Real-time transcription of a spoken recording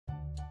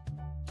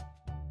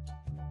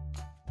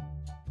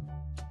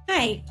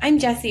Hi, I'm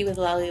Jessie with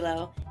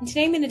Lalilo, and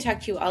today I'm going to talk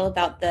to you all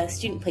about the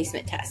student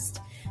placement test.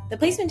 The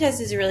placement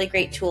test is a really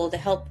great tool to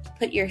help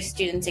put your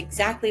students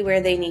exactly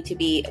where they need to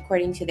be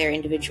according to their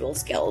individual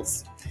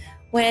skills.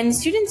 When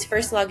students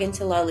first log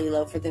into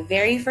Lalilo for the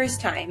very first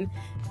time,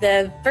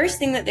 the first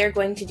thing that they're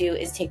going to do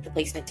is take the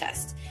placement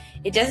test.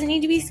 It doesn't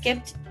need to be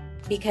skipped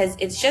because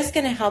it's just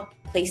going to help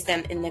place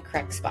them in the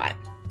correct spot.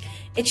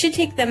 It should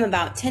take them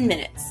about 10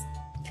 minutes.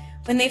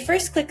 When they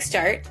first click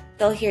start,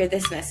 they'll hear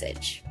this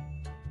message.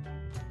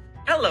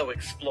 Hello,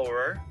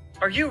 Explorer.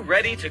 Are you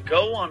ready to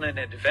go on an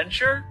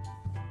adventure?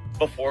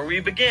 Before we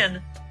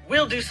begin,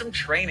 we'll do some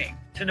training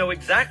to know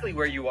exactly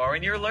where you are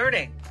in your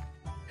learning.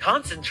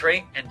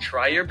 Concentrate and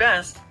try your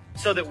best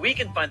so that we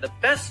can find the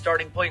best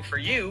starting point for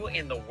you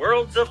in the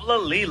worlds of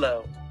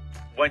Lalilo.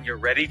 When you're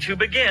ready to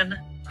begin,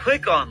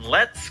 click on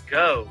Let's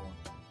Go.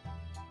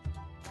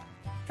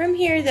 From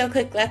here, they'll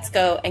click Let's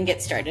Go and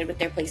get started with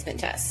their placement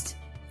test.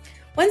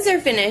 Once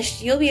they're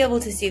finished, you'll be able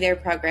to see their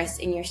progress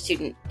in your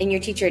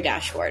teacher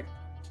dashboard.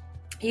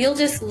 You'll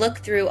just look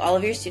through all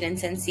of your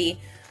students and see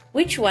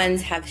which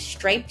ones have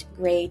striped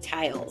gray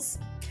tiles.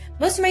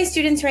 Most of my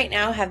students right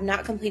now have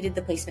not completed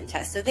the placement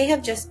test, so they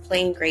have just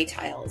plain gray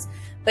tiles.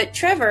 But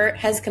Trevor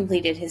has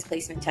completed his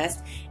placement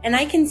test, and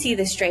I can see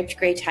the striped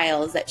gray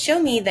tiles that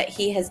show me that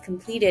he has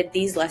completed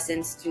these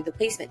lessons through the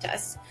placement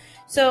test.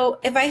 So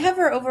if I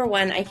hover over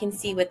one, I can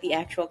see what the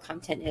actual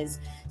content is.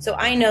 So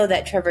I know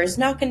that Trevor is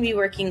not going to be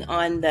working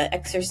on the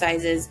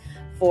exercises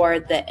for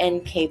the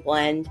NK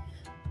blend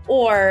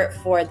or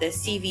for the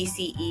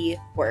CVCE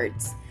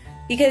words,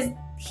 because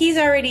he's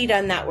already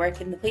done that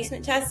work in the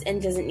placement test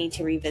and doesn't need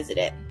to revisit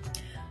it.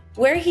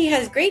 Where he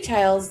has gray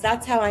tiles,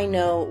 that's how I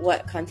know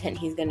what content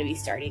he's going to be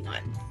starting on.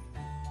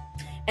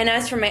 And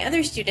as for my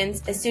other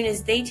students, as soon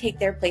as they take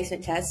their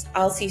placement test,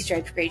 I'll see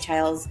striped gray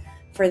tiles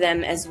for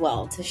them as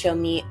well to show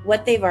me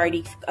what they've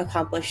already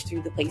accomplished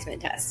through the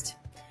placement test.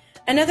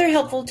 Another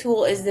helpful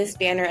tool is this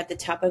banner at the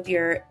top of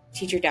your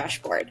teacher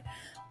dashboard.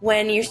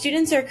 When your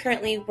students are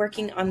currently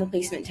working on the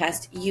placement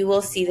test, you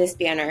will see this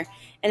banner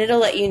and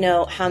it'll let you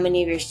know how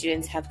many of your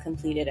students have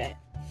completed it.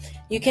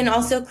 You can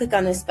also click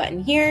on this button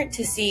here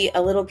to see a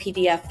little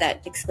PDF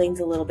that explains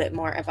a little bit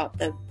more about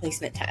the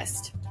placement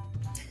test.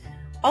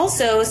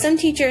 Also, some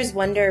teachers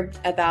wonder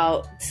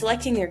about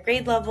selecting their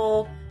grade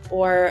level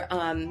or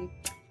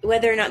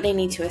whether or not they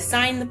need to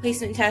assign the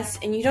placement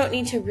test, and you don't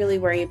need to really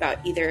worry about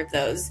either of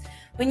those.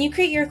 When you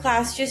create your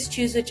class, just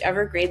choose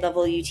whichever grade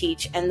level you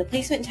teach, and the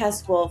placement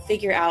test will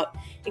figure out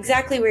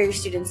exactly where your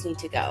students need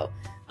to go.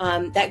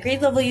 That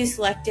grade level you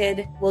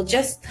selected will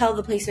just tell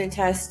the placement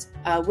test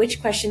which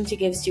question to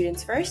give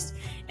students first,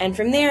 and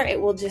from there it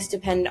will just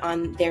depend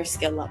on their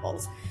skill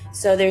levels.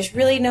 So there's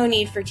really no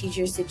need for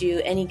teachers to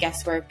do any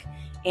guesswork,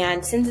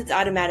 and since it's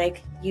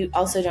automatic, you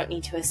also don't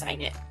need to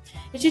assign it.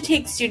 It should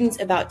take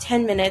students about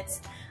 10 minutes,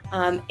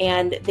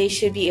 and they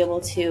should be able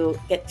to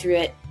get through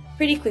it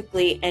pretty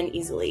quickly and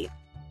easily.